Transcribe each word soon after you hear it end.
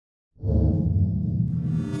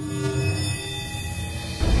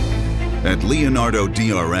At Leonardo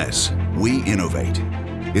DRS, we innovate.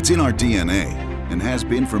 It's in our DNA and has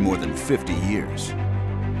been for more than 50 years.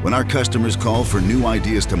 When our customers call for new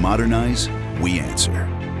ideas to modernize, we answer.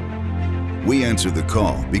 We answer the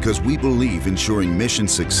call because we believe ensuring mission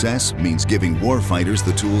success means giving warfighters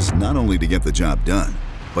the tools not only to get the job done,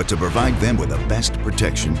 but to provide them with the best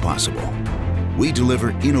protection possible. We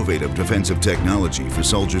deliver innovative defensive technology for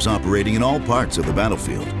soldiers operating in all parts of the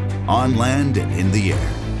battlefield, on land and in the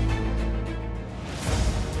air.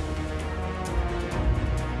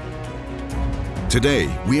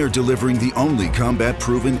 Today, we are delivering the only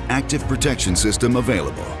combat-proven active protection system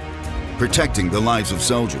available, protecting the lives of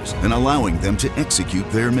soldiers and allowing them to execute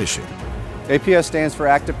their mission. APS stands for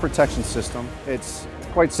Active Protection System. It's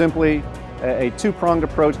quite simply a two-pronged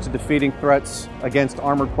approach to defeating threats against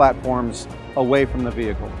armored platforms away from the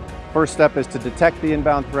vehicle. First step is to detect the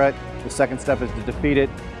inbound threat. The second step is to defeat it,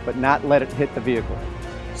 but not let it hit the vehicle.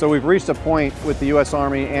 So we've reached a point with the U.S.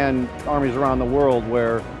 Army and armies around the world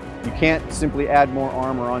where you can't simply add more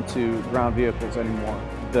armor onto ground vehicles anymore.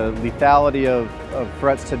 The lethality of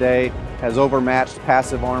threats today has overmatched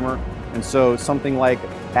passive armor, and so something like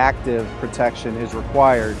active protection is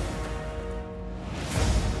required.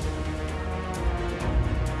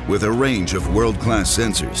 With a range of world-class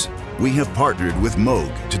sensors, we have partnered with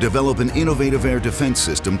Moog to develop an innovative air defense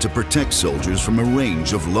system to protect soldiers from a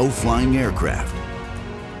range of low-flying aircraft.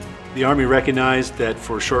 The Army recognized that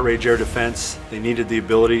for short-range air defense, they needed the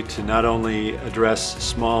ability to not only address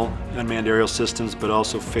small unmanned aerial systems, but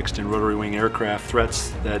also fixed and rotary wing aircraft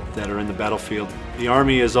threats that are in the battlefield. The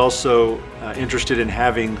Army is also interested in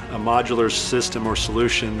having a modular system or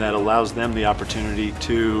solution that allows them the opportunity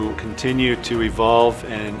to continue to evolve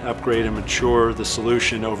and upgrade and mature the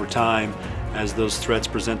solution over time as those threats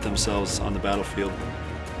present themselves on the battlefield.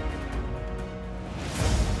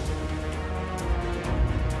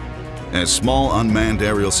 As small unmanned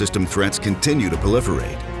aerial system threats continue to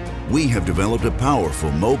proliferate, we have developed a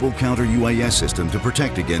powerful mobile counter-UAS system to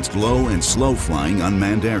protect against low and slow-flying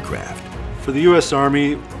unmanned aircraft. For the U.S.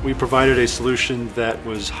 Army, we provided a solution that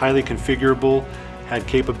was highly configurable, had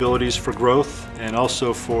capabilities for growth, and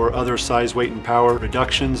also for other size, weight, and power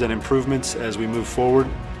reductions and improvements as we move forward.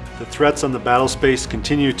 The threats on the battle space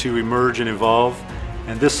continue to emerge and evolve,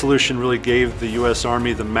 and this solution really gave the U.S.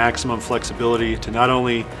 Army the maximum flexibility to not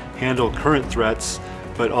only handle current threats,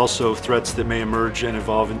 but also threats that may emerge and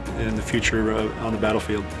evolve in the future on the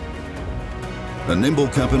battlefield. A nimble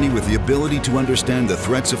company with the ability to understand the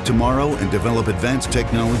threats of tomorrow and develop advanced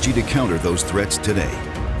technology to counter those threats today.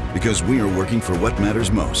 Because we are working for what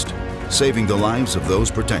matters most, saving the lives of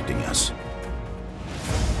those protecting us.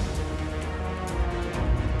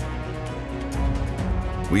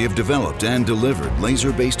 We have developed and delivered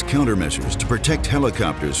laser-based countermeasures to protect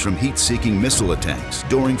helicopters from heat-seeking missile attacks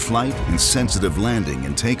during flight and sensitive landing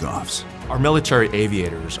and takeoffs. Our military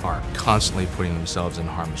aviators are constantly putting themselves in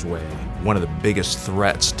harm's way. One of the biggest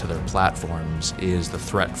threats to their platforms is the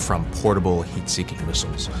threat from portable heat-seeking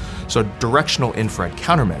missiles. So directional infrared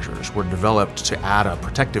countermeasures were developed to add a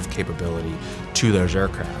protective capability to those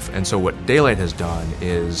aircraft. And so what Daylight has done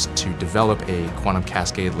is to develop a quantum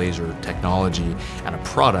cascade laser technology and a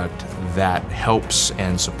product that helps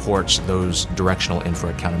and supports those directional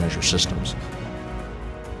infrared countermeasure systems.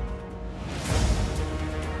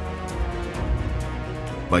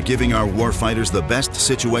 By giving our warfighters the best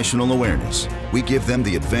situational awareness, we give them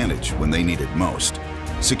the advantage when they need it most.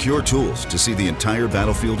 Secure tools to see the entire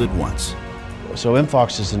battlefield at once. So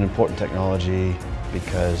MFOX is an important technology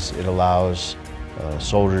because it allows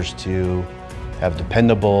soldiers to have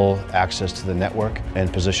dependable access to the network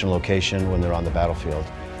and position location when they're on the battlefield.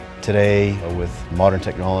 Today, with modern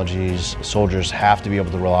technologies, soldiers have to be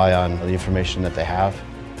able to rely on the information that they have.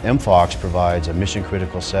 MFOX provides a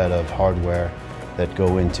mission-critical set of hardware that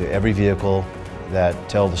go into every vehicle that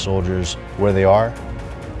tell the soldiers where they are,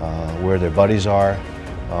 where their buddies are,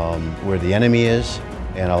 where the enemy is,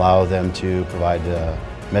 and allow them to provide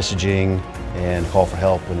messaging and call for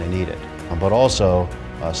help when they need it. But also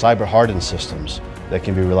cyber-hardened systems that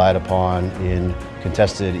can be relied upon in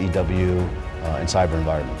contested EW and cyber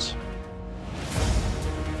environments.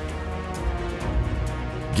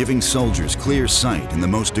 Giving soldiers clear sight in the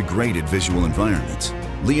most degraded visual environments,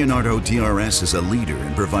 Leonardo DRS is a leader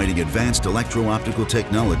in providing advanced electro-optical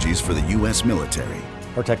technologies for the U.S. military.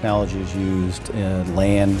 Our technology is used in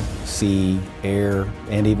land, sea, air,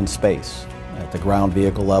 and even space. At the ground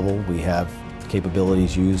vehicle level, we have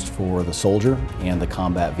capabilities used for the soldier and the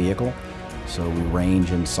combat vehicle. So we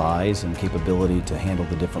range in size and capability to handle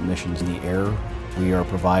the different missions in the air, We are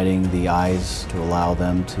providing the eyes to allow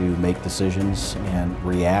them to make decisions and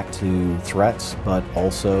react to threats, but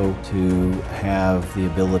also to have the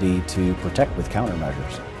ability to protect with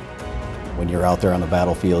countermeasures. When you're out there on the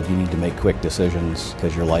battlefield, you need to make quick decisions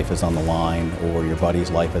because your life is on the line or your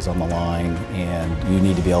buddy's life is on the line, and you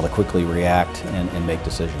need to be able to quickly react and make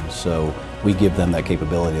decisions. So we give them that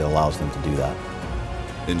capability that allows them to do that.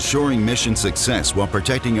 Ensuring mission success while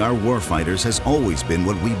protecting our warfighters has always been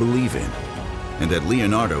what we believe in. And at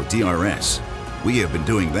Leonardo DRS, we have been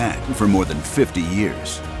doing that for more than 50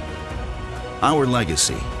 years. Our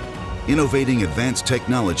legacy, innovating advanced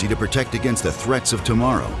technology to protect against the threats of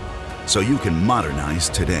tomorrow, so you can modernize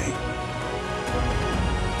today.